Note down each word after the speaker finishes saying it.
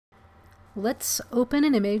Let's open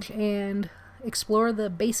an image and explore the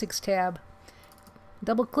Basics tab.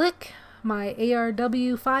 Double click my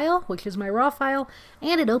ARW file, which is my RAW file,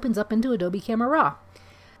 and it opens up into Adobe Camera Raw.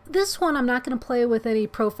 This one I'm not going to play with any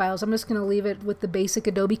profiles. I'm just going to leave it with the basic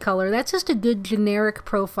Adobe Color. That's just a good generic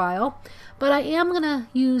profile, but I am going to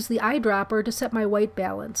use the eyedropper to set my white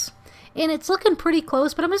balance. And it's looking pretty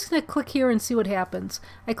close, but I'm just going to click here and see what happens.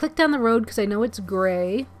 I clicked on the road because I know it's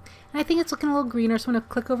gray, and I think it's looking a little greener, so I'm going to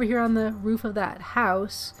click over here on the roof of that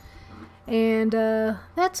house. And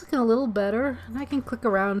that's looking a little better. And I can click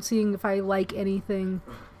around seeing if I like anything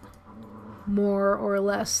more or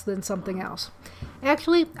less than something else.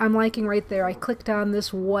 Actually, I'm liking right there. I clicked on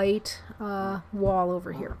this white wall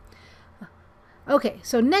over here. Okay,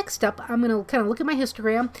 so next up, I'm going to kind of look at my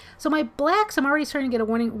histogram. So my blacks, I'm already starting to get a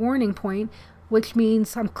warning point, which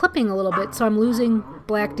means I'm clipping a little bit, so I'm losing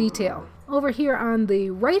black detail. Over here on the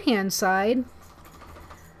right-hand side,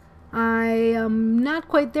 I am not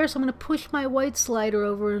quite there, so I'm going to push my white slider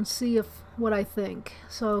over and see what I think.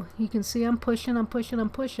 So you can see I'm pushing, and I'm going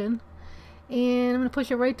to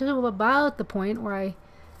push it right to about the point where I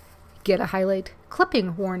get a highlight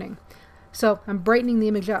clipping warning. So I'm brightening the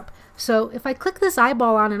image up. So if I click this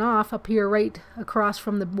eyeball on and off up here right across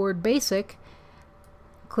from the word basic,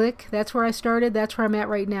 click, that's where I started, that's where I'm at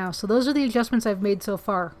right now. So those are the adjustments I've made so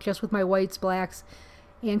far, just with my whites, blacks,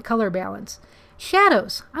 and color balance.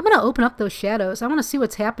 Shadows. I'm going to open up those shadows. I want to see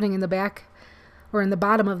what's happening in the back or in the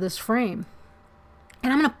bottom of this frame.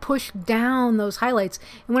 And I'm going to push down those highlights.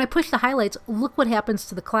 And when I push the highlights, look what happens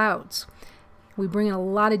to the clouds. We bring in a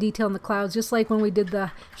lot of detail in the clouds, just like when we did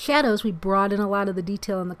the shadows, we brought in a lot of the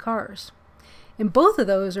detail in the cars. And both of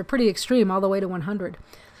those are pretty extreme, all the way to 100.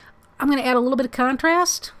 I'm going to add a little bit of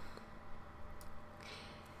contrast.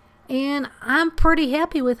 And I'm pretty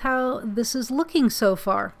happy with how this is looking so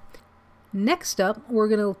far. Next up, we're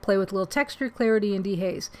going to play with a little texture, clarity, and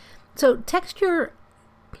dehaze. So texture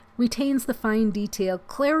retains the fine detail.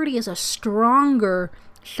 Clarity is a stronger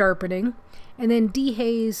sharpening, and then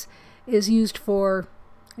dehaze is used for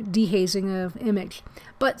dehazing of image.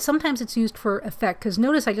 But sometimes it's used for effect, because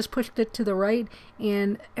notice I just pushed it to the right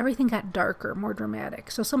and everything got darker, more dramatic.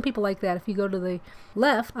 So some people like that. If you go to the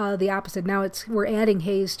left, the opposite. Now we're adding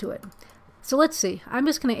haze to it. So let's see. I'm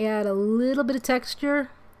just going to add a little bit of texture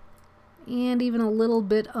and even a little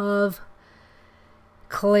bit of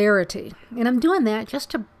clarity. And I'm doing that just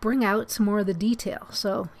to bring out some more of the detail.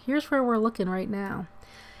 So here's where we're looking right now.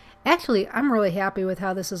 Actually, I'm really happy with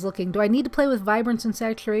how this is looking. Do I need to play with vibrance and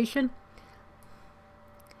saturation?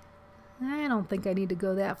 I don't think I need to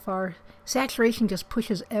go that far. Saturation just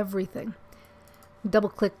pushes everything. Double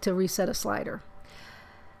click to reset a slider.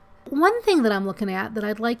 One thing that I'm looking at that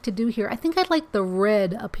I'd like to do here, I think I'd like the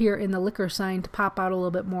red up here in the liquor sign to pop out a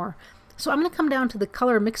little bit more. So I'm going to come down to the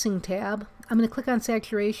color mixing tab. I'm going to click on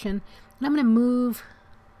saturation, and I'm going to move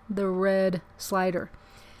the red slider.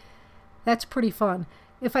 That's pretty fun.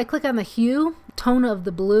 If I click on the hue, tone of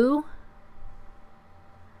the blue,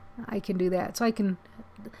 I can do that. So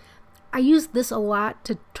I use this a lot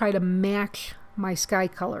to try to match my sky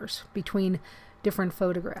colors between different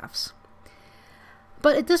photographs.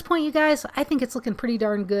 But at this point, you guys, I think it's looking pretty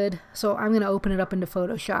darn good. So I'm going to open it up into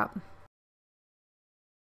Photoshop.